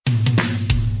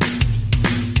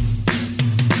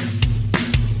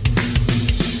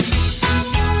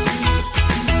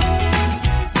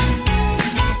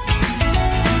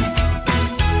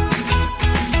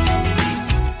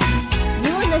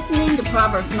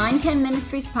910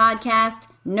 Ministries podcast,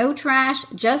 No Trash,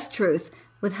 Just Truth,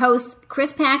 with hosts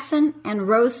Chris Paxson and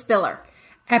Rose Spiller.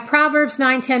 At Proverbs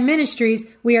 910 Ministries,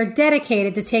 we are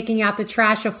dedicated to taking out the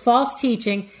trash of false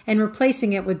teaching and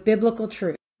replacing it with biblical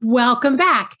truth. Welcome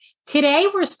back. Today,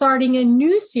 we're starting a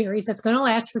new series that's going to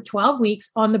last for 12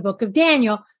 weeks on the book of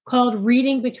Daniel called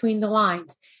Reading Between the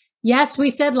Lines. Yes,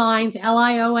 we said lines,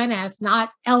 L-I-O-N-S,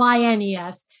 not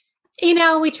L-I-N-E-S. You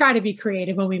know, we try to be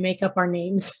creative when we make up our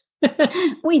names.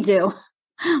 We do.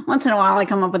 Once in a while, I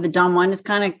come up with a dumb one. It's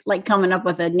kind of like coming up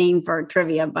with a name for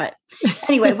trivia. But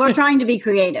anyway, we're trying to be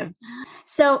creative.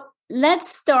 So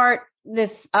let's start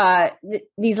these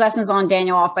lessons on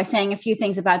Daniel off by saying a few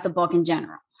things about the book in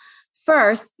general.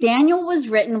 First, Daniel was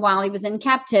written while he was in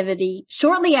captivity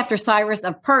shortly after Cyrus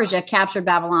of Persia captured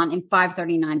Babylon in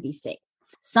 539 BC.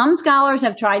 Some scholars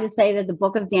have tried to say that the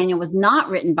book of Daniel was not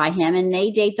written by him, and they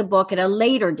date the book at a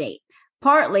later date,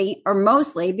 partly or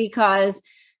mostly because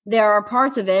there are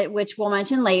parts of it, which we'll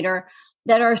mention later,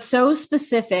 that are so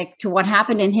specific to what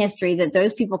happened in history that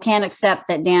those people can't accept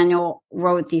that Daniel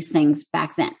wrote these things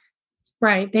back then.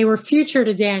 Right. They were future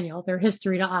to Daniel, their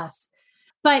history to us.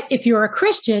 But if you're a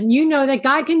Christian, you know that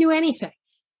God can do anything,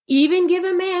 even give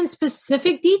a man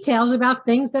specific details about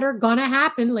things that are going to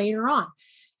happen later on.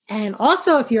 And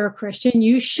also, if you're a Christian,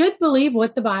 you should believe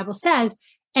what the Bible says.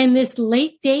 And this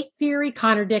late date theory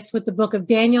contradicts what the book of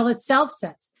Daniel itself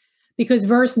says, because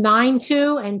verse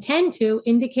 9:2 and 10:2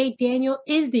 indicate Daniel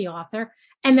is the author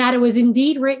and that it was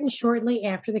indeed written shortly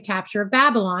after the capture of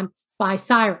Babylon by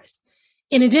Cyrus.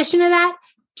 In addition to that,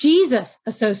 Jesus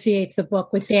associates the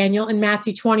book with Daniel in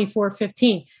Matthew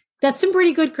 24:15. That's some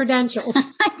pretty good credentials.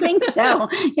 I think so.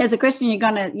 As a Christian, you're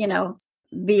going to,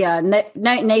 be a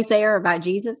naysayer about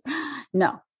Jesus.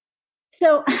 No.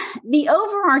 So the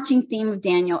overarching theme of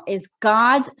Daniel is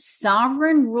God's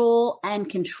sovereign rule and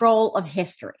control of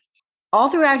history. All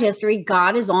throughout history,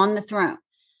 God is on the throne.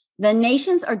 The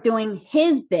nations are doing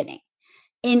his bidding.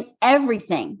 In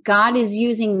everything, God is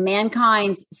using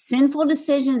mankind's sinful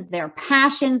decisions, their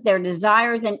passions, their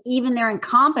desires, and even their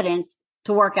incompetence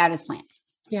to work out his plans.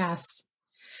 Yes.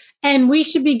 And we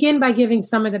should begin by giving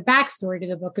some of the backstory to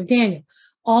the book of Daniel.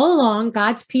 All along,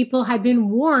 God's people had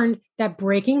been warned that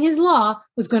breaking his law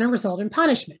was going to result in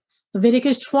punishment.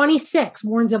 Leviticus 26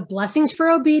 warns of blessings for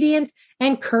obedience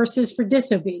and curses for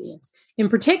disobedience. In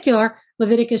particular,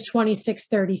 Leviticus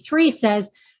 26:33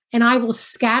 says, "And I will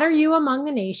scatter you among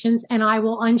the nations, and I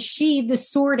will unsheathe the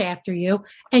sword after you,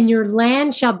 and your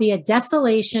land shall be a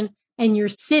desolation, and your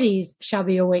cities shall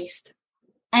be a waste."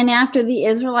 And after the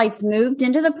Israelites moved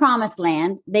into the promised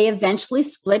land, they eventually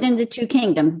split into two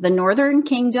kingdoms, the northern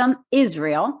kingdom,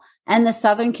 Israel, and the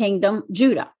southern kingdom,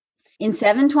 Judah. In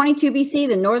 722 BC,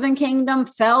 the northern kingdom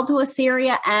fell to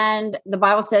Assyria, and the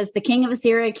Bible says the king of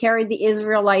Assyria carried the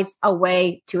Israelites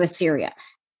away to Assyria.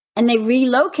 And they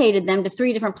relocated them to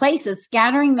three different places,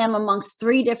 scattering them amongst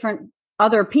three different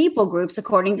other people groups,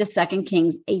 according to 2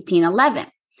 Kings 18:11.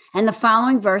 And the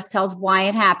following verse tells why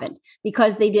it happened.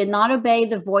 Because they did not obey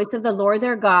the voice of the Lord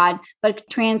their God, but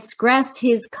transgressed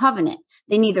his covenant.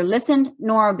 They neither listened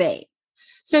nor obeyed.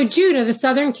 So Judah, the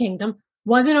southern kingdom,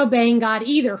 wasn't obeying God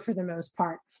either for the most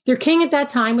part. Their king at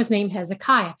that time was named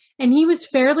Hezekiah, and he was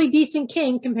fairly decent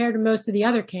king compared to most of the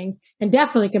other kings, and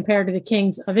definitely compared to the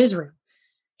kings of Israel.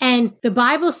 And the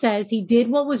Bible says he did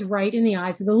what was right in the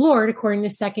eyes of the Lord, according to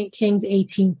 2 Kings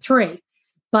 18:3.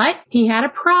 But he had a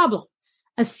problem.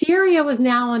 Assyria was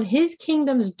now on his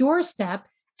kingdom's doorstep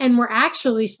and were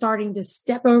actually starting to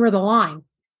step over the line.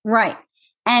 Right.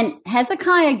 And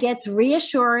Hezekiah gets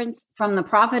reassurance from the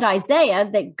prophet Isaiah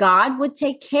that God would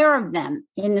take care of them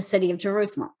in the city of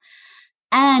Jerusalem.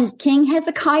 And King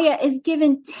Hezekiah is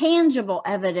given tangible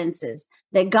evidences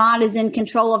that God is in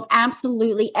control of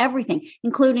absolutely everything,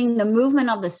 including the movement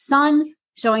of the sun,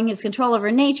 showing his control over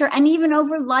nature, and even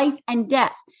over life and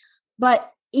death. But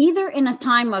either in a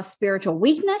time of spiritual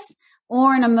weakness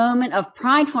or in a moment of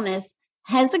pridefulness,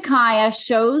 Hezekiah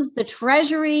shows the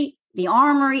treasury, the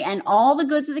armory, and all the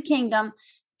goods of the kingdom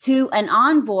to an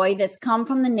envoy that's come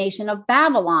from the nation of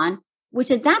Babylon, which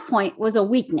at that point was a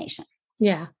weak nation.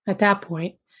 Yeah, at that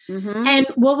point. Mm-hmm. And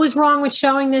what was wrong with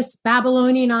showing this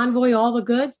Babylonian envoy all the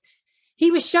goods? He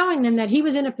was showing them that he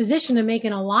was in a position to make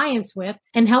an alliance with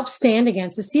and help stand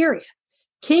against Assyria.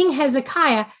 King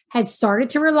Hezekiah had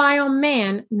started to rely on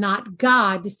man, not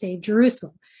God, to save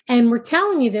Jerusalem. And we're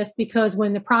telling you this because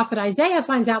when the prophet Isaiah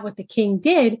finds out what the king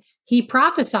did, he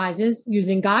prophesies,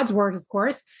 using God's word, of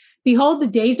course, "Behold, the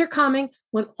days are coming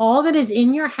when all that is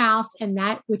in your house and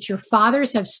that which your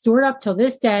fathers have stored up till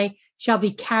this day shall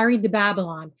be carried to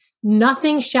Babylon.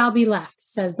 Nothing shall be left,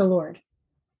 says the Lord."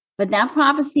 but that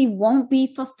prophecy won't be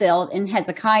fulfilled in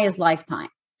Hezekiah's lifetime.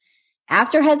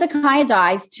 After Hezekiah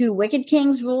dies, 2 wicked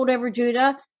kings ruled over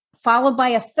Judah, followed by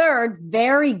a third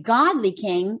very godly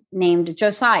king named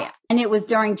Josiah. And it was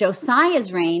during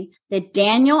Josiah's reign that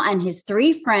Daniel and his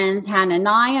 3 friends,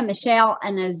 Hananiah, Mishael,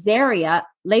 and Azariah,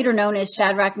 later known as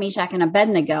Shadrach, Meshach, and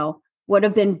Abednego, would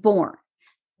have been born.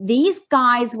 These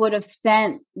guys would have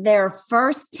spent their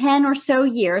first 10 or so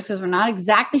years, because we're not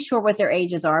exactly sure what their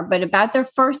ages are, but about their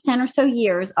first 10 or so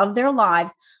years of their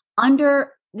lives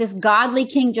under this godly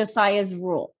King Josiah's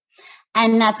rule.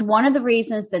 And that's one of the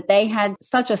reasons that they had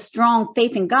such a strong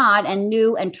faith in God and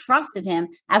knew and trusted him,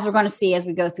 as we're going to see as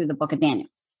we go through the book of Daniel.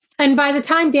 And by the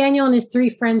time Daniel and his 3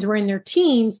 friends were in their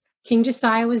teens, King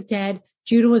Josiah was dead.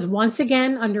 Judah was once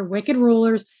again under wicked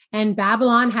rulers, and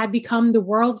Babylon had become the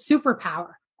world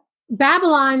superpower.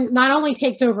 Babylon not only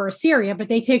takes over Assyria, but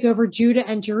they take over Judah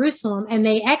and Jerusalem, and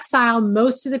they exile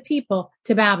most of the people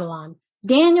to Babylon.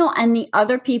 Daniel and the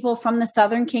other people from the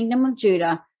southern kingdom of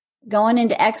Judah going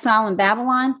into exile in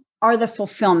Babylon are the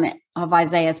fulfillment of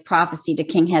Isaiah's prophecy to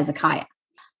King Hezekiah.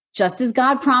 Just as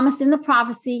God promised in the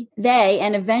prophecy, they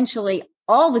and eventually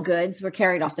all the goods were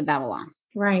carried off to Babylon.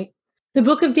 Right. The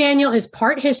book of Daniel is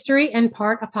part history and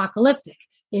part apocalyptic.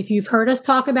 If you've heard us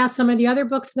talk about some of the other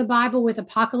books of the Bible with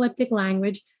apocalyptic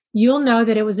language, you'll know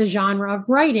that it was a genre of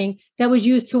writing that was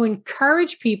used to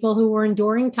encourage people who were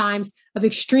enduring times of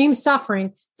extreme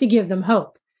suffering to give them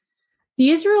hope. The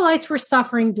Israelites were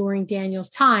suffering during Daniel's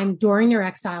time during their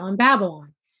exile in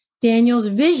Babylon. Daniel's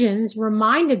visions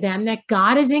reminded them that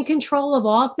God is in control of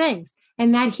all things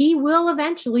and that he will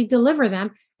eventually deliver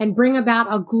them and bring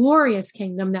about a glorious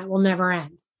kingdom that will never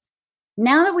end.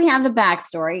 Now that we have the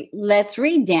backstory, let's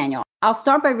read Daniel. I'll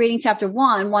start by reading chapter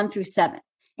 1 through 7.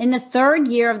 In the 3rd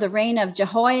year of the reign of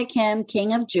Jehoiakim,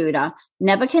 king of Judah,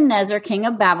 Nebuchadnezzar, king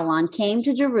of Babylon, came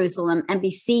to Jerusalem and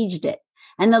besieged it.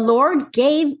 And the Lord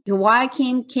gave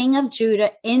Jehoiakim, king of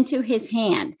Judah, into his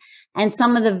hand, and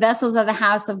some of the vessels of the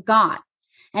house of God.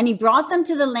 And he brought them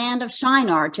to the land of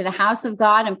Shinar, to the house of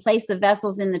God, and placed the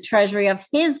vessels in the treasury of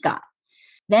his God.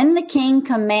 Then the king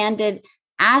commanded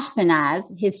Ashpenaz,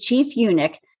 his chief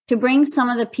eunuch, to bring some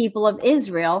of the people of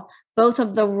Israel, both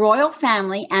of the royal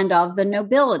family and of the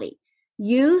nobility,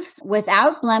 youths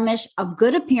without blemish, of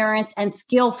good appearance, and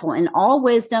skillful in all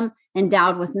wisdom,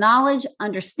 endowed with knowledge,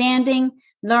 understanding,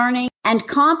 learning, and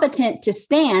competent to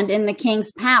stand in the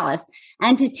king's palace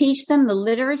and to teach them the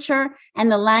literature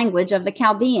and the language of the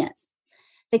Chaldeans.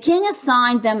 The king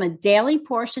assigned them a daily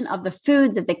portion of the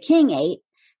food that the king ate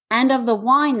and of the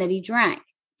wine that he drank.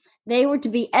 They were to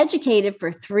be educated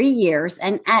for 3 years,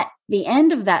 and at the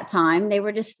end of that time, they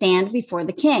were to stand before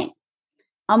the king.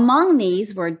 Among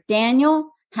these were Daniel,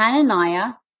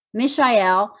 Hananiah,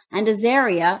 Mishael, and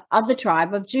Azariah of the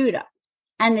tribe of Judah.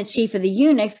 And the chief of the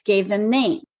eunuchs gave them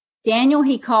names. Daniel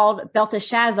he called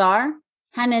Belteshazzar,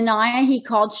 Hananiah he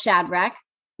called Shadrach,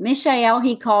 Mishael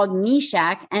he called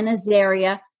Meshach, and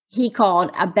Azariah he called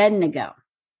Abednego.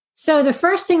 So the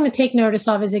first thing to take notice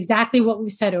of is exactly what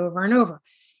we've said over and over.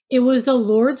 It was the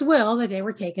Lord's will that they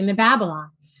were taken to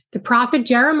Babylon. The prophet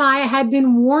Jeremiah had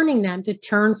been warning them to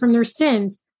turn from their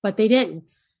sins, but they didn't.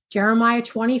 Jeremiah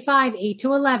 25,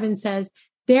 8-11 says,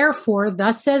 "Therefore,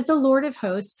 thus says the Lord of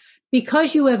hosts,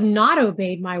 because you have not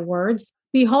obeyed my words,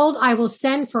 behold, I will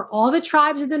send for all the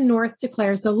tribes of the north,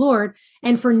 declares the Lord,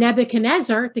 and for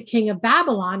Nebuchadnezzar, the king of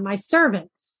Babylon, my servant,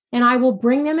 and I will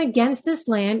bring them against this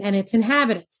land and its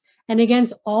inhabitants, and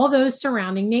against all those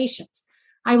surrounding nations.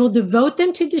 I will devote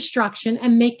them to destruction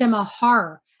and make them a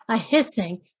horror, a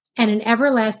hissing, and an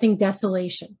everlasting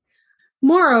desolation.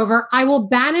 Moreover, I will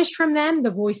banish from them the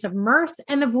voice of mirth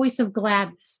and the voice of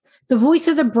gladness, the voice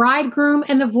of the bridegroom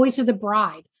and the voice of the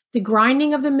bride, the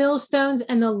grinding of the millstones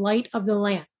and the light of the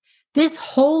lamp. This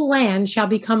whole land shall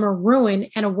become a ruin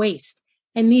and a waste,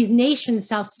 and these nations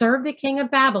shall serve the king of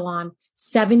Babylon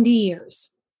 70 years.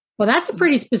 Well, that's a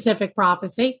pretty specific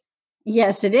prophecy.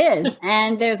 Yes, it is.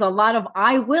 And there's a lot of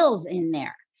I wills in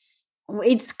there.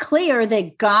 It's clear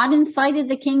that God incited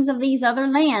the kings of these other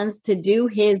lands to do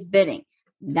his bidding.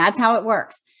 That's how it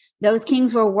works. Those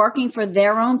kings were working for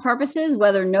their own purposes,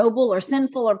 whether noble or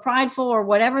sinful or prideful or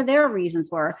whatever their reasons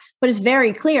were. But it's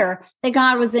very clear that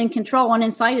God was in control and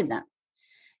incited them.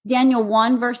 Daniel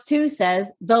 1 verse 2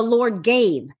 says, the Lord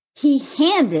gave. He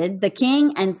handed the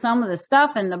king and some of the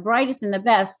stuff and the brightest and the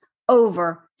best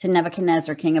over to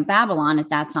Nebuchadnezzar, king of Babylon at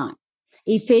that time.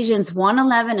 Ephesians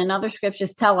 1:11 and other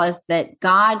scriptures tell us that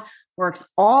God works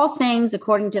all things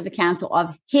according to the counsel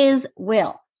of his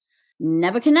will.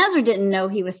 Nebuchadnezzar didn't know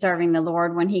he was serving the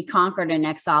Lord when he conquered and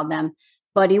exiled them,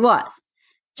 but he was.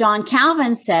 John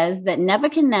Calvin says that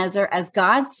Nebuchadnezzar, as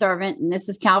God's servant, and this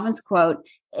is Calvin's quote,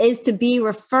 is to be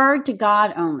referred to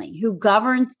God only, who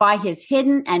governs by his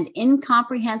hidden and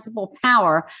incomprehensible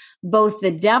power both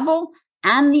the devil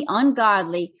and the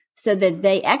ungodly, so that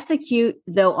they execute,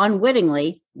 though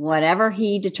unwittingly, whatever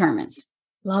he determines.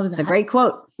 Love that. It's a great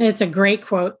quote. It's a great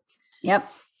quote. Yep.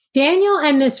 Daniel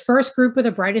and this first group of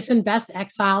the brightest and best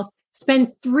exiles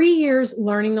spent 3 years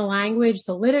learning the language,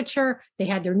 the literature. They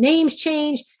had their names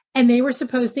changed, and they were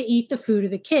supposed to eat the food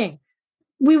of the king.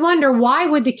 We wonder, why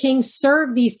would the king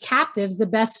serve these captives the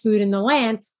best food in the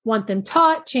land, want them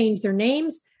taught, change their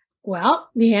names? Well,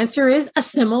 the answer is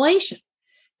assimilation.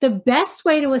 The best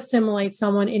way to assimilate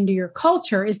someone into your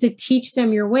culture is to teach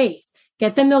them your ways,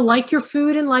 get them to like your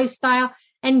food and lifestyle,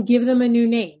 and give them a new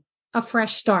name, a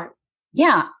fresh start.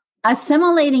 Yeah.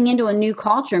 Assimilating into a new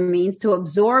culture means to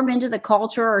absorb into the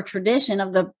culture or tradition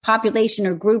of the population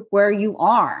or group where you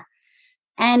are.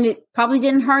 And it probably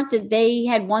didn't hurt that they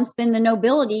had once been the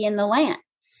nobility in the land.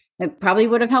 It probably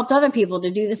would have helped other people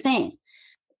to do the same.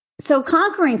 So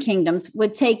conquering kingdoms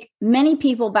would take many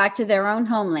people back to their own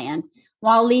homeland,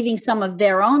 while leaving some of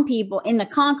their own people in the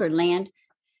conquered land,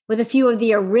 with a few of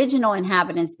the original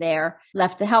inhabitants there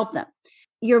left to help them.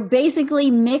 You're basically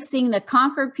mixing the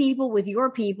conquered people with your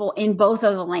people in both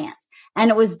of the lands. And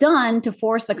it was done to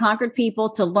force the conquered people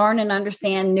to learn and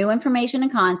understand new information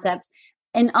and concepts.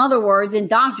 In other words,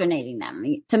 indoctrinating them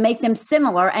to make them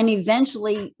similar and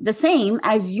eventually the same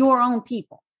as your own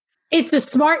people. It's a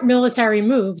smart military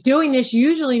move. Doing this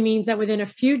usually means that within a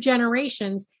few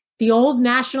generations, the old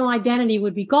national identity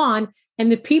would be gone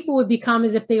and the people would become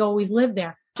as if they always lived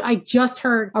there. I just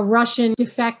heard a Russian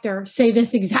defector say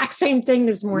this exact same thing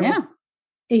this morning. Yeah.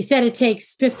 He said it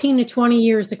takes 15 to 20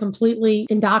 years to completely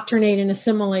indoctrinate and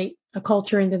assimilate a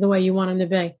culture into the way you want them to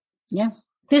be. Yeah.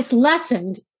 This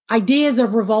lessened ideas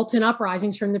of revolts and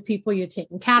uprisings from the people you're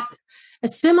taking captive.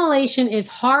 Assimilation is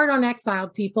hard on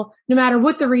exiled people, no matter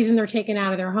what the reason they're taken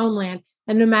out of their homeland,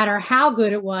 and no matter how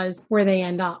good it was where they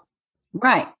end up.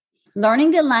 Right.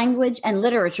 Learning the language and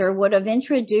literature would have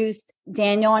introduced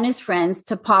Daniel and his friends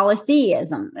to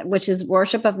polytheism, which is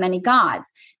worship of many gods.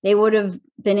 They would have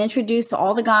been introduced to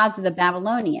all the gods of the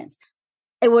Babylonians.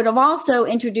 It would have also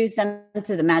introduced them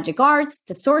to the magic arts,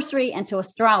 to sorcery, and to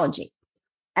astrology.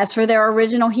 As for their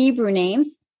original Hebrew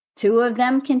names, 2 of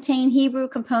them contain Hebrew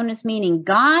components meaning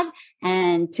God,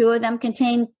 and 2 of them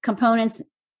contain components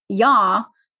Yah,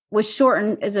 which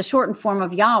is a shortened form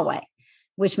of Yahweh,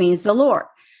 which means the Lord.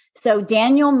 So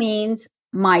Daniel means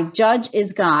my judge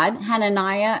is God.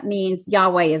 Hananiah means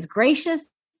Yahweh is gracious.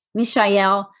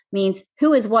 Mishael means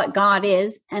who is what God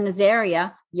is. And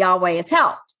Azariah, Yahweh is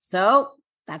helped. So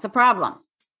that's a problem.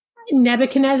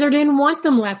 Nebuchadnezzar didn't want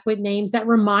them left with names that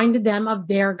reminded them of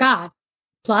their God.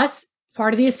 Plus,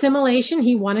 part of the assimilation,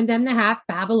 he wanted them to have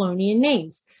Babylonian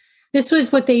names. This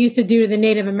was what they used to do to the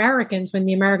Native Americans when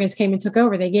the Americans came and took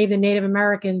over. They gave the Native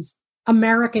Americans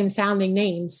American-sounding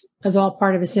names as all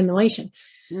part of assimilation.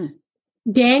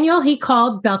 Daniel, he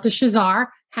called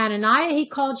Belteshazzar. Hananiah, he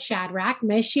called Shadrach.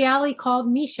 Mishael, he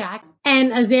called Meshach.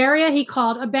 And Azariah, he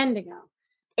called Abednego.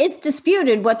 It's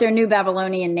disputed what their new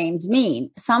Babylonian names mean.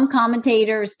 Some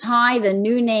commentators tie the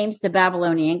new names to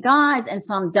Babylonian gods and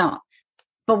some don't.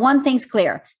 But one thing's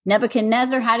clear.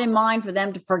 Nebuchadnezzar had in mind for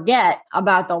them to forget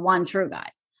about the one true God.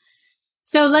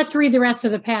 So let's read the rest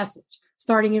of the passage,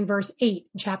 starting in verse 8,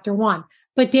 chapter 1.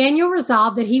 But Daniel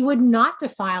resolved that he would not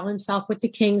defile himself with the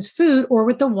king's food or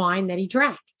with the wine that he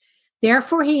drank.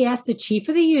 Therefore, he asked the chief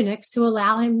of the eunuchs to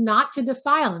allow him not to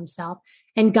defile himself,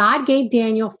 and God gave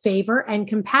Daniel favor and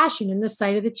compassion in the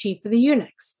sight of the chief of the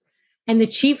eunuchs. And the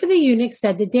chief of the eunuchs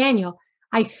said to Daniel,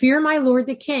 I fear my lord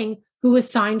the king, who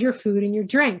assigned your food and your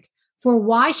drink. For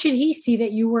why should he see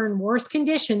that you were in worse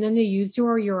condition than the youths who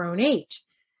are your own age?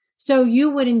 So you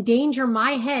would endanger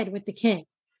my head with the king.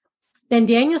 Then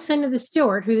Daniel said to the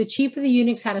steward, who the chief of the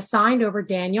eunuchs had assigned over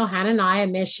Daniel, Hananiah,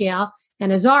 Mishael,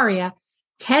 and Azariah,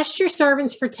 test your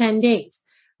servants for 10 days.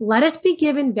 Let us be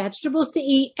given vegetables to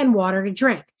eat and water to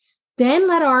drink. Then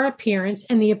let our appearance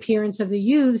and the appearance of the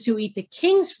youths who eat the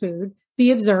king's food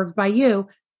be observed by you,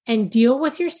 and deal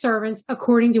with your servants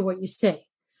according to what you see.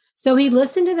 So he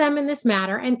listened to them in this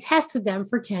matter and tested them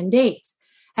for 10 days.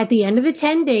 At the end of the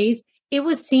 10 days, it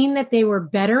was seen that they were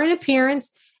better in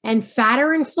appearance and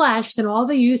fatter in flesh than all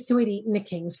the youths who had eaten the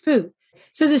king's food.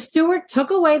 So the steward took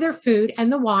away their food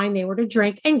and the wine they were to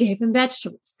drink and gave them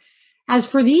vegetables. As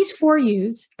for these 4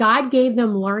 youths, God gave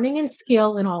them learning and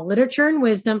skill in all literature and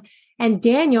wisdom, and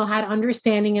Daniel had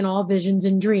understanding in all visions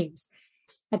and dreams.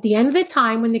 At the end of the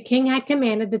time, when the king had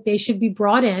commanded that they should be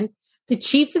brought in, the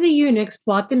chief of the eunuchs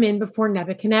brought them in before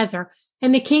Nebuchadnezzar,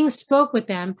 And the king spoke with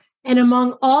them, and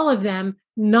among all of them,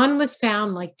 none was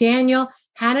found like Daniel,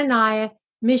 Hananiah,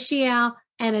 Mishael,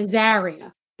 and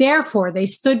Azariah. Therefore, they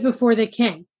stood before the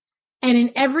king. And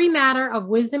in every matter of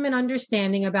wisdom and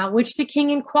understanding about which the king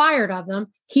inquired of them,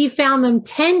 he found them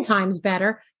 10 times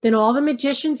better than all the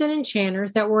magicians and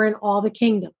enchanters that were in all the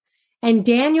kingdom. And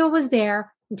Daniel was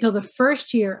there until the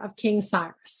first year of King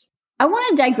Cyrus. I want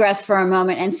to digress for a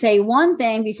moment and say one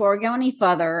thing before we go any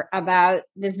further about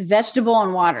this vegetable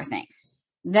and water thing.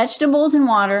 Vegetables and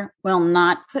water will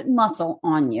not put muscle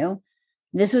on you.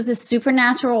 This was a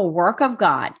supernatural work of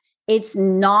God. It's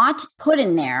not put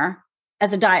in there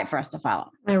as a diet for us to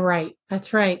follow. Right.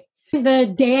 That's right. The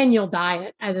Daniel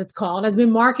diet, as it's called, has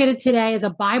been marketed today as a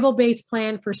Bible-based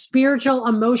plan for spiritual,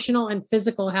 emotional, and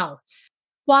physical health.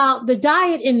 While the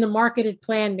diet in the marketed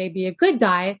plan may be a good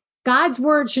diet, God's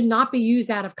word should not be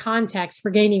used out of context for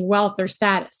gaining wealth or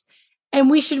status. And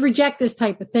we should reject this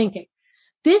type of thinking.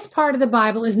 This part of the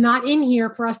Bible is not in here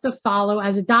for us to follow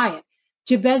as a diet.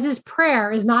 Jabez's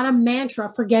prayer is not a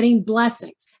mantra for getting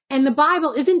blessings. And the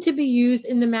Bible isn't to be used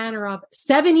in the manner of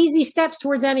 7 easy steps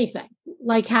towards anything,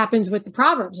 like happens with the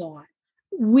Proverbs a lot.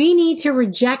 We need to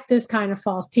reject this kind of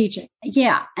false teaching.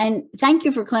 Yeah. And thank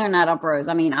you for clearing that up, Rose.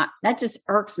 I mean, that just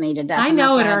irks me to death. I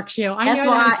know it irks you. I know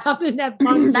that's something that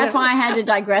bugs That's you. why I had to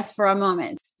digress for a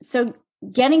moment. So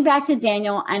getting back to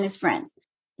Daniel and his friends.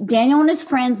 Daniel and his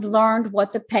friends learned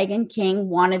what the pagan king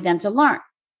wanted them to learn.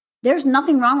 There's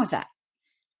nothing wrong with that.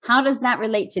 How does that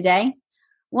relate today?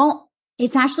 Well,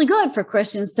 it's actually good for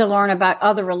Christians to learn about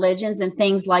other religions and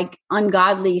things like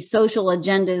ungodly social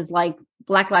agendas like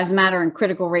Black Lives Matter and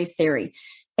critical race theory.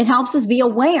 It helps us be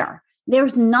aware.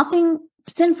 There's nothing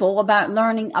sinful about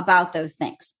learning about those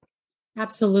things.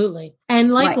 Absolutely.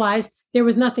 And likewise, There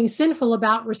was nothing sinful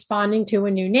about responding to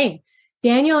a new name.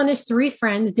 Daniel and his 3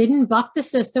 friends didn't buck the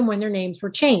system when their names were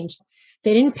changed.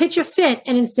 They didn't pitch a fit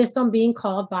and insist on being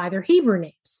called by their Hebrew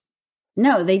names.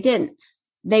 No, they didn't.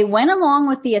 They went along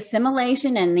with the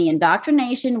assimilation and the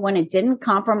indoctrination when it didn't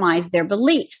compromise their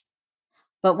beliefs.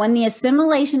 But when the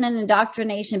assimilation and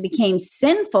indoctrination became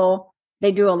sinful,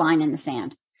 they drew a line in the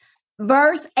sand.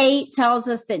 Verse 8 tells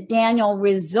us that Daniel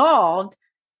resolved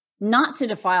not to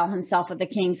defile himself with the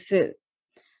king's food.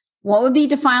 What would be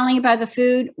defiling about the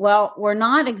food? Well, we're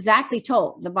not exactly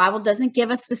told. The Bible doesn't give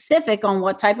us specific on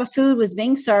what type of food was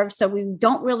being served, so we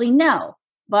don't really know.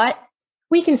 But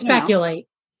we can speculate.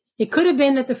 It could have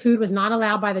been that the food was not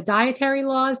allowed by the dietary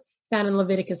laws found in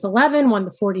Leviticus 11,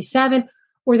 1-47,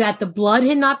 or that the blood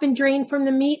had not been drained from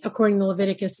the meat, according to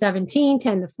Leviticus 17,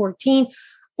 10-14,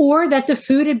 or that the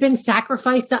food had been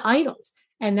sacrificed to idols.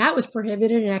 And that was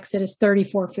prohibited in Exodus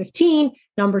 34:15,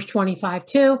 Numbers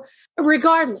 25:2.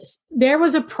 Regardless, there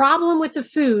was a problem with the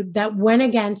food that went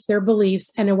against their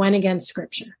beliefs and it went against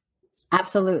Scripture.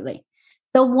 Absolutely.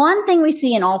 The one thing we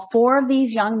see in all 4 of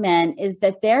these young men is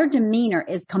that their demeanor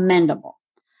is commendable.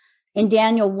 In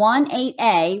Daniel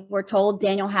 1:8a, we're told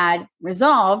Daniel had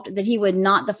resolved that he would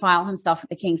not defile himself with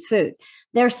the king's food.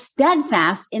 They're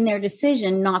steadfast in their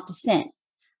decision not to sin,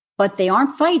 but they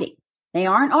aren't fighting. They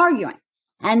aren't arguing.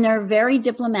 And they're very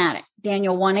diplomatic.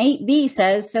 Daniel 1:8b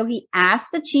says, so he asked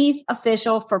the chief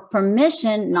official for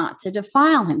permission not to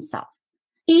defile himself.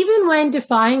 Even when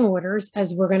defying orders,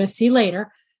 as we're going to see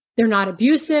later, they're not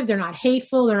abusive, they're not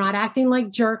hateful, they're not acting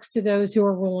like jerks to those who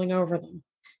are ruling over them.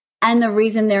 And the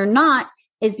reason they're not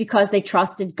is because they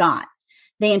trusted God.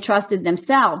 They entrusted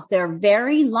themselves, their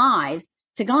very lives,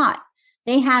 to God.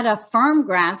 They had a firm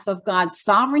grasp of God's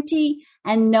sovereignty,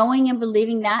 and knowing and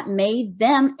believing that made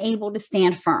them able to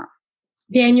stand firm.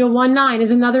 Daniel 1:9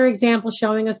 is another example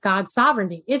showing us God's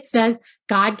sovereignty. It says,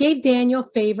 God gave Daniel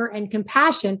favor and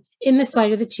compassion in the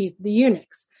sight of the chief of the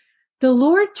eunuchs. The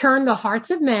Lord turned the hearts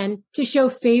of men to show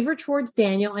favor towards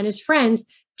Daniel and his friends,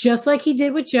 just like he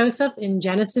did with Joseph in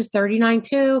Genesis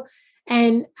 39:2,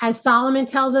 and as Solomon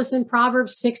tells us in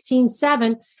Proverbs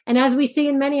 16:7, and as we see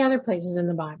in many other places in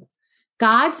the Bible.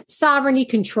 God's sovereignty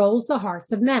controls the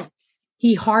hearts of men.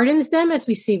 He hardens them, as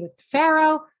we see with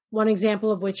Pharaoh, one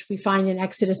example of which we find in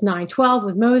Exodus 9:12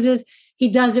 with Moses. He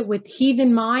does it with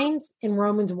heathen minds in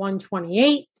Romans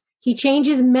 1:28. He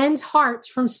changes men's hearts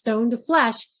from stone to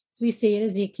flesh, as we see in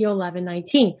Ezekiel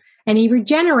 11:19. And he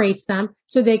regenerates them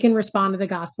so they can respond to the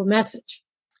gospel message.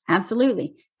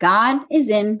 Absolutely. God is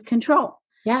in control.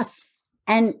 Yes.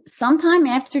 And sometime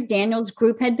after Daniel's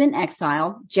group had been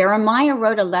exiled, Jeremiah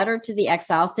wrote a letter to the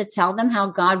exiles to tell them how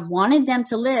God wanted them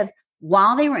to live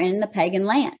while they were in the pagan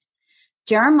land.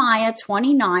 Jeremiah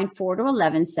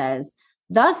 29:4-11 says,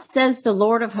 thus says the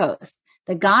Lord of hosts,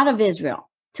 the God of Israel,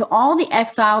 to all the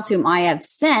exiles whom I have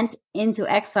sent into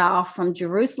exile from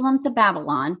Jerusalem to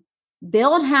Babylon,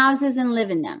 Build houses and live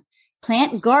in them.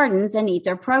 Plant gardens and eat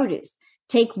their produce.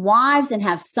 Take wives and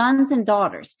have sons and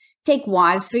daughters. Take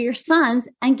wives for your sons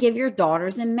and give your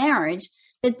daughters in marriage,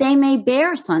 that they may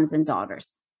bear sons and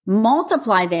daughters.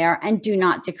 Multiply there and do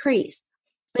not decrease.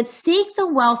 But seek the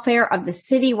welfare of the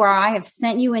city where I have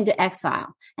sent you into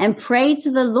exile, and pray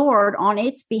to the Lord on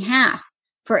its behalf,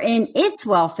 for in its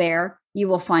welfare you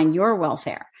will find your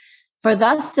welfare. For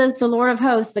thus says the Lord of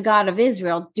hosts, the God of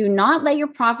Israel, do not let your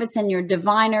prophets and your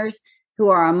diviners who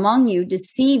are among you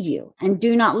deceive you, and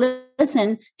do not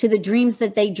listen to the dreams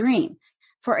that they dream.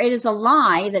 For it is a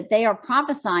lie that they are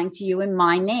prophesying to you in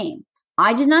my name.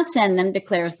 I did not send them,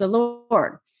 declares the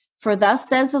Lord. For thus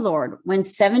says the Lord, when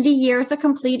 70 years are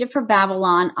completed for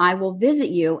Babylon, I will visit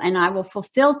you, and I will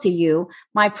fulfill to you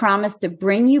my promise to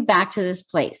bring you back to this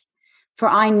place. For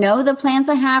I know the plans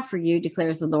I have for you,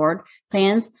 declares the Lord,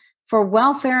 plans for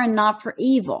welfare and not for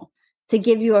evil, to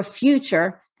give you a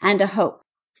future and a hope.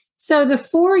 So the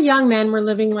 4 young men were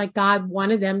living like God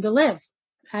wanted them to live,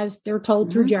 as they're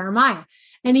told through Jeremiah.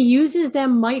 And he uses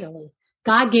them mightily.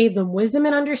 God gave them wisdom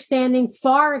and understanding,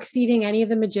 far exceeding any of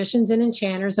the magicians and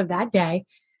enchanters of that day.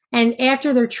 And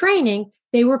after their training,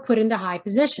 they were put into high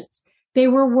positions. They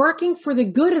were working for the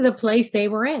good of the place they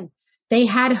were in. They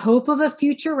had hope of a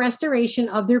future restoration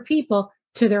of their people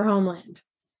to their homeland.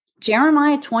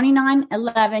 Jeremiah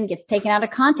 29:11 gets taken out of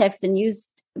context and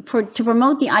used to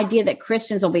promote the idea that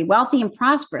Christians will be wealthy and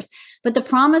prosperous. But the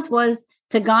promise was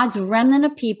to God's remnant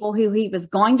of people who he was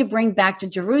going to bring back to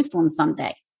Jerusalem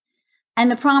someday. And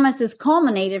the promise is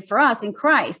culminated for us in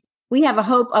Christ. We have a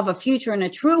hope of a future and a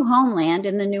true homeland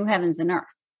in the new heavens and earth.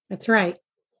 That's right.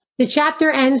 The chapter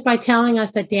ends by telling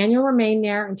us that Daniel remained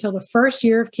there until the first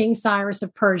year of King Cyrus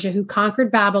of Persia, who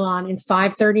conquered Babylon in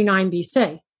 539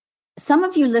 BC. Some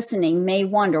of you listening may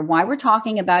wonder why we're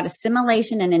talking about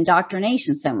assimilation and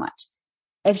indoctrination so much.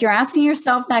 If you're asking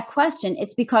yourself that question,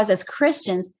 it's because as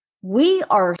Christians, we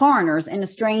are foreigners in a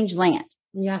strange land.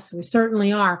 Yes, we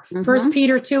certainly are. 1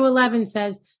 Peter 2:11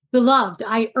 says, Beloved,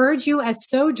 I urge you as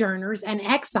sojourners and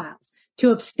exiles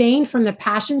to abstain from the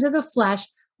passions of the flesh,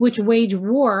 which wage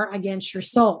war against your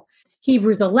soul.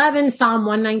 Hebrews 11, Psalm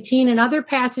 119, and other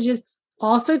passages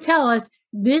also tell us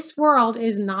this world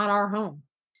is not our home.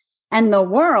 And the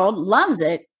world loves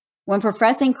it when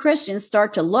professing Christians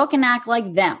start to look and act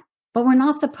like them, but we're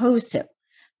not supposed to.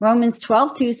 Romans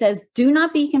 12:2 says, do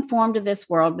not be conformed to this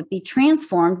world, but be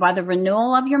transformed by the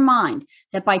renewal of your mind,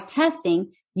 that by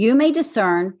testing you may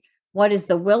discern what is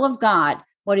the will of God,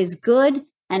 what is good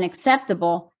and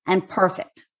acceptable and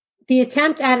perfect. The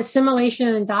attempt at assimilation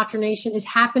and indoctrination is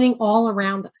happening all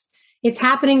around us. It's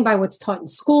happening by what's taught in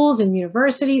schools and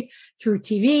universities, through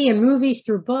TV and movies,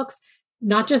 through books,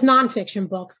 not just nonfiction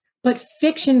books, but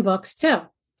fiction books too.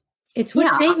 It's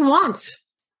what Satan wants.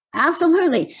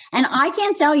 Absolutely. And I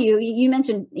can't tell you, you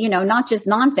mentioned, not just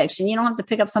nonfiction. You don't have to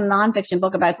pick up some nonfiction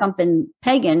book about something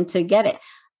pagan to get it.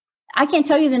 I can't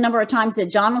tell you the number of times that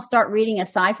John will start reading a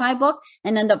sci-fi book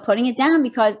and end up putting it down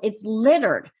because it's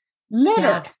littered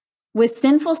with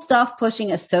sinful stuff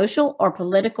pushing a social or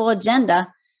political agenda.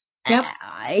 Yep.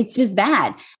 It's just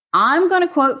bad. I'm going to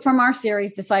quote from our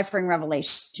series, Deciphering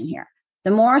Revelation here.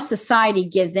 The more society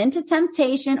gives into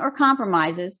temptation or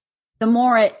compromises, the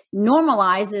more it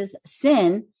normalizes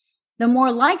sin, the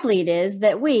more likely it is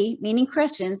that we, meaning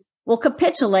Christians, will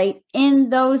capitulate in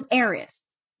those areas.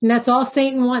 And that's all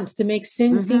Satan wants, to make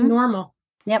sin seem normal.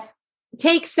 Yep.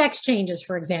 Take sex changes,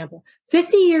 for example.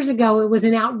 50 years ago, it was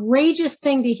an outrageous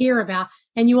thing to hear about,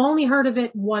 and you only heard of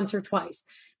it once or twice.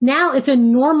 Now it's a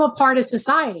normal part of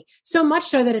society, so much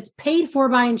so that it's paid for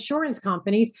by insurance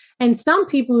companies, and some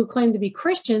people who claim to be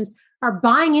Christians are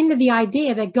buying into the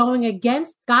idea that going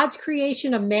against God's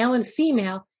creation of male and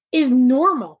female is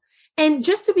normal. And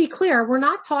just to be clear, we're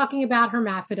not talking about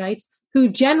hermaphrodites who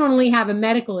genuinely have a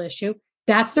medical issue.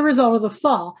 That's the result of the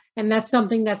fall, and that's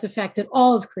something that's affected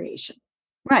all of creation.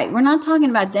 Right. We're not talking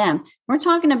about them. We're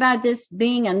talking about this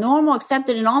being a normal,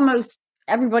 accepted, and almost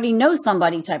everybody knows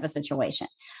somebody type of situation.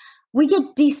 We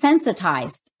get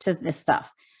desensitized to this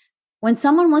stuff. When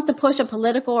someone wants to push a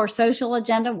political or social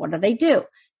agenda, what do?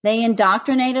 They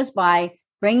indoctrinate us by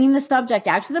bringing the subject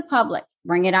out to the public,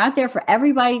 bring it out there for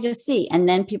everybody to see, and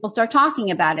then people start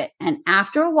talking about it. And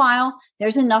after a while,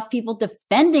 there's enough people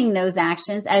defending those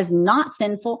actions as not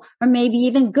sinful or maybe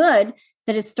even good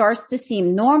that it starts to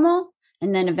seem normal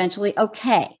and then eventually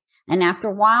okay. And after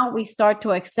a while, we start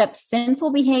to accept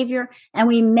sinful behavior, and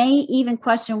we may even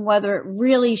question whether it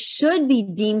really should be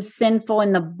deemed sinful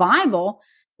in the Bible,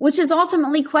 which is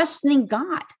ultimately questioning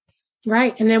God.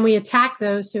 Right. And then we attack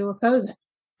those who oppose it.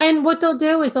 And what they'll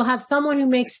do is they'll have someone who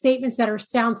makes statements that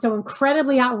sound so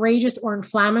incredibly outrageous or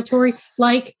inflammatory,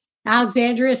 like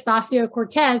Alexandria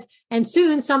Ocasio-Cortez, and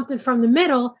soon something from the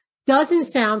middle doesn't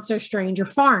sound so strange or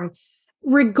foreign.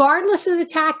 Regardless of the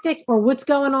tactic or what's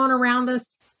going on around us,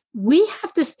 we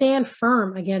have to stand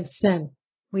firm against sin.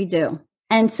 We do.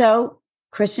 And so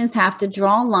Christians have to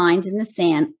draw lines in the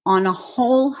sand on a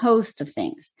whole host of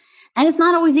things. And it's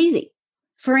not always easy.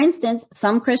 For instance,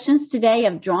 some Christians today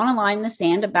have drawn a line in the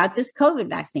sand about this COVID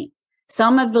vaccine.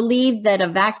 Some have believed that a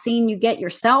vaccine you get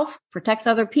yourself protects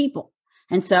other people.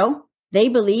 And so they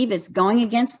believe it's going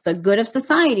against the good of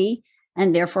society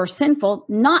and therefore sinful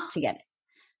not to get it.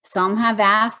 Some have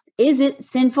asked, is it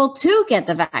sinful to get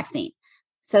the vaccine?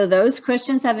 So those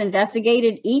Christians have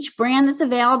investigated each brand that's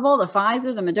available, the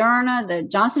Pfizer, the Moderna, the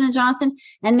Johnson & Johnson,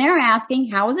 and they're asking,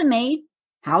 how is it made?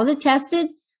 How is it tested?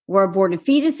 Were aborted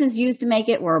fetuses used to make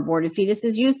it? Were aborted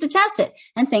fetuses used to test it?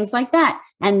 And things like that.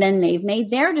 And then they've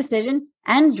made their decision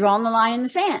and drawn the line in the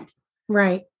sand.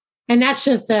 Right. And that's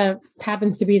just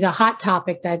happens to be the hot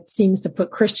topic that seems to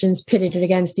put Christians pitted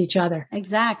against each other.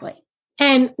 Exactly.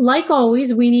 And like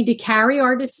always, we need to carry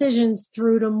our decisions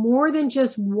through to more than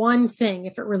just one thing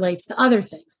if it relates to other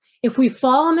things. If we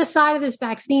fall on the side of this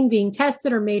vaccine being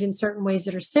tested or made in certain ways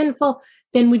that are sinful,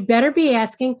 then we'd better be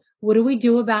asking, what do we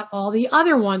do about all the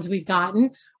other ones we've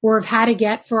gotten or have had to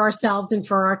get for ourselves and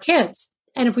for our kids?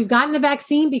 And if we've gotten the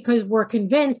vaccine because we're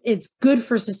convinced it's good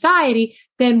for society,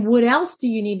 then what else do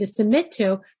you need to submit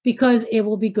to because it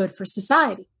will be good for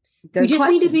society? Good we just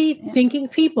question. need to be thinking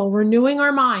people, renewing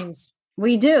our minds.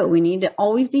 We do. We need to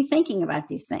always be thinking about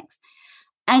these things.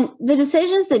 And the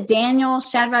decisions that Daniel,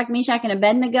 Shadrach, Meshach, and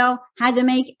Abednego had to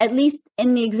make, at least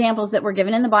in the examples that were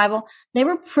given in the Bible, they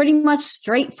were pretty much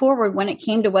straightforward when it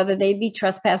came to whether they'd be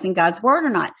trespassing God's word or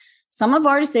not. Some of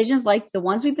our decisions, like the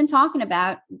ones we've been talking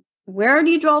about, where do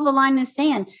you draw the line in the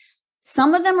sand?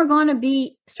 Some of them are going to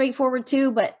be straightforward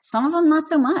too, but some of them not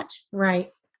so much. Right.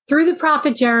 Through the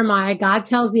prophet Jeremiah, God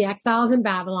tells the exiles in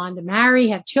Babylon to marry,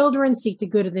 have children, seek the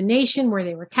good of the nation where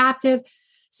they were captive.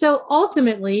 So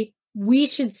ultimately, we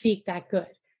should seek that good.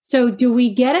 So do we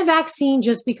get a vaccine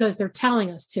just because they're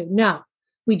telling us to? No.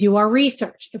 We do our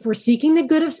research. If we're seeking the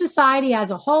good of society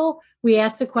as a whole, we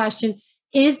ask the question,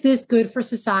 is this good for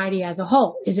society as a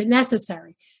whole? Is it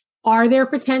necessary? Are there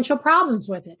potential problems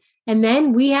with it? And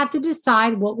then we have to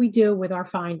decide what we do with our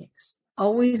findings.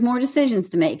 Always more decisions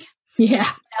to make. Yeah.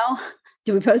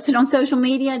 Do we post it on social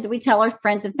media? Do we tell our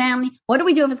friends and family? What do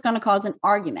we do if it's going to cause an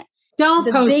argument?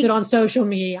 Don't post it on social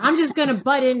media. I'm just going to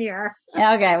butt in here.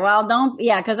 Okay. Well, don't.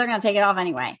 Yeah, because they're going to take it off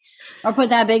anyway. Or put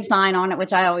that big sign on it,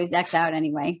 which I always X out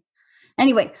anyway.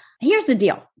 Anyway, here's the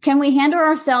deal. Can we handle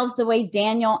ourselves the way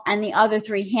Daniel and the other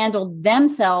three handled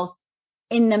themselves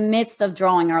in the midst of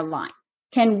drawing our line?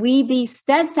 Can we be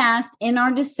steadfast in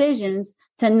our decisions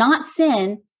to not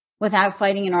sin without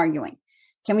fighting and arguing?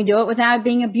 Can we do it without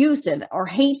being abusive or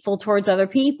hateful towards other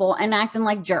people and acting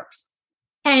like jerks?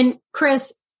 And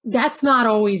Chris, that's not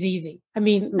always easy. I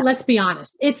mean, let's be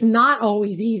honest. It's not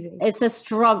always easy. It's a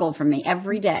struggle for me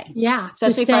every day. Yeah.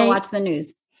 Especially if I watch the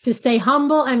news. To stay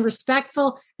humble and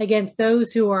respectful against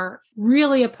those who are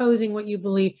really opposing what you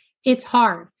believe. It's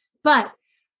hard. But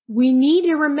we need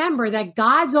to remember that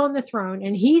God's on the throne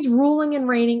and he's ruling and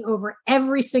reigning over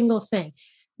every single thing.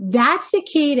 That's the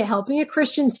key to helping a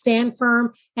Christian stand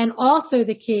firm and also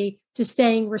the key to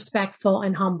staying respectful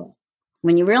and humble.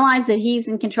 When you realize that he's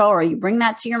in control or you bring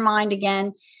that to your mind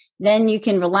again, then you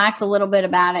can relax a little bit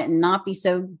about it and not be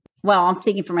so, well, I'm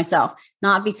speaking for myself,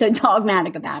 not be so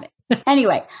dogmatic about it.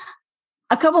 Anyway,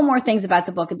 a couple more things about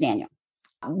the book of Daniel.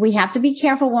 We have to be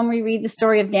careful when we read the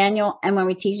story of Daniel and when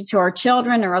we teach it to our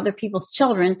children or other people's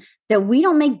children that we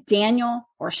don't make Daniel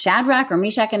or Shadrach or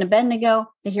Meshach and Abednego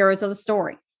the heroes of the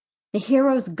story. The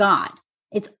hero's God.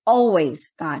 It's always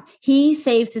God. He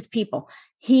saves his people.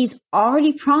 He's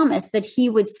already promised that he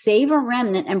would save a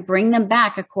remnant and bring them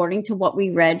back according to what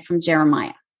we read from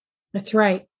Jeremiah. That's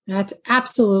right. That's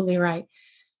absolutely right.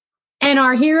 And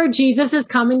our hero Jesus is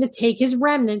coming to take his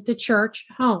remnant, the church,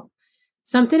 home.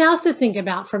 Something else to think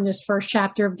about from this first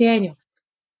chapter of Daniel.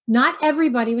 Not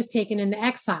everybody was taken into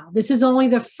exile. This is only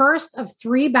the first of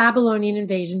 3 Babylonian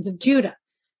invasions of Judah.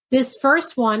 This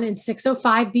first one in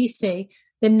 605 BC,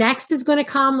 the next is going to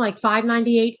come like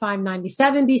 598,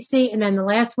 597 BC, and then the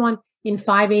last one in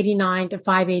 589 to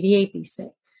 588 BC.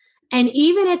 And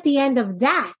even at the end of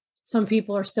that, some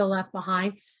people are still left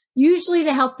behind, usually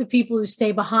to help the people who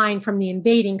stay behind from the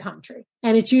invading country.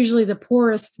 And it's usually the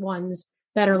poorest ones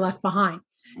that are left behind.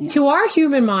 Yeah. To our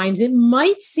human minds, it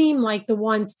might seem like the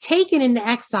ones taken into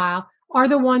exile are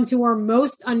the ones who are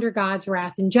most under God's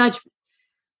wrath and judgment.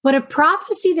 But a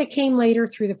prophecy that came later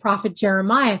through the prophet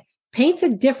Jeremiah paints a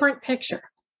different picture.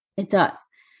 It does.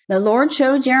 The Lord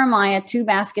showed Jeremiah 2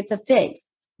 baskets of figs.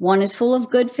 One is full of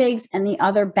good figs and the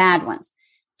other bad ones.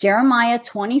 Jeremiah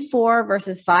 24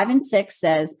 verses 5 and 6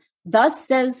 says, "Thus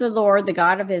says the Lord, the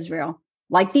God of Israel,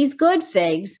 like these good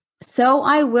figs, so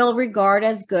I will regard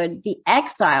as good the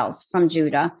exiles from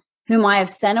Judah, whom I have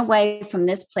sent away from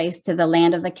this place to the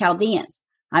land of the Chaldeans.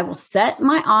 I will set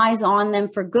my eyes on them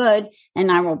for good,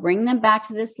 and I will bring them back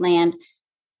to this land.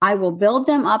 I will build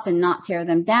them up and not tear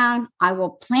them down. I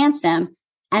will plant them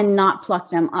and not pluck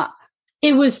them up."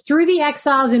 It was through the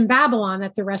exiles in Babylon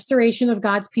that the restoration of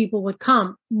God's people would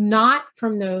come, not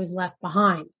from those left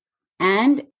behind.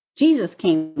 And Jesus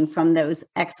came from those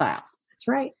exiles. That's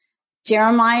right.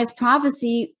 Jeremiah's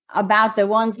prophecy about the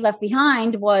ones left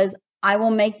behind was, "I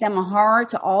will make them a horror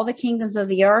to all the kingdoms of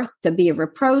the earth, to be a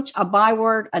reproach, a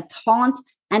byword, a taunt,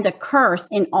 and a curse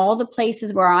in all the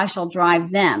places where I shall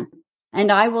drive them. And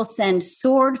I will send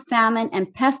sword, famine,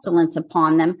 and pestilence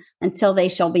upon them until they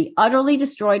shall be utterly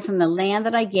destroyed from the land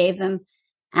that I gave them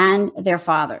and their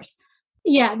fathers."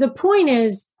 Yeah, the point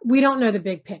is, we don't know the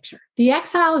big picture. The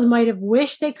exiles might have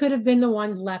wished they could have been the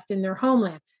ones left in their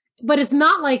homeland. But it's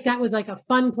not like that was like a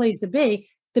fun place to be.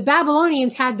 The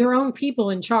Babylonians had their own people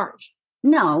in charge.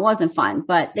 No, it wasn't fun,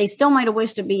 but they still might have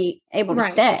wished to be able to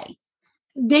stay.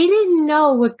 They didn't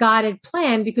know what God had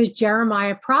planned because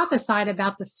Jeremiah prophesied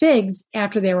about the figs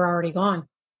after they were already gone.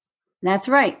 That's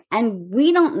right. And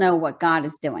we don't know what God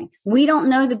is doing. We don't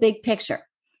know the big picture.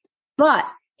 But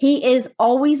he is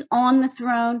always on the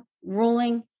throne,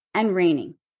 ruling and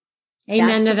reigning.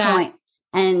 Amen to that. Point.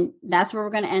 And that's where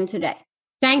we're going to end today.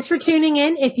 Thanks for tuning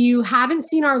in. If you haven't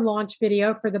seen our launch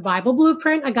video for the Bible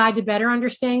Blueprint, a guide to better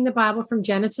understanding the Bible from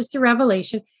Genesis to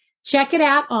Revelation, check it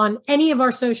out on any of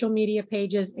our social media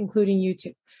pages, including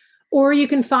YouTube. Or you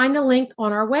can find the link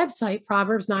on our website,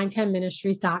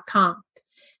 proverbs910ministries.com.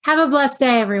 Have a blessed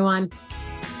day, everyone.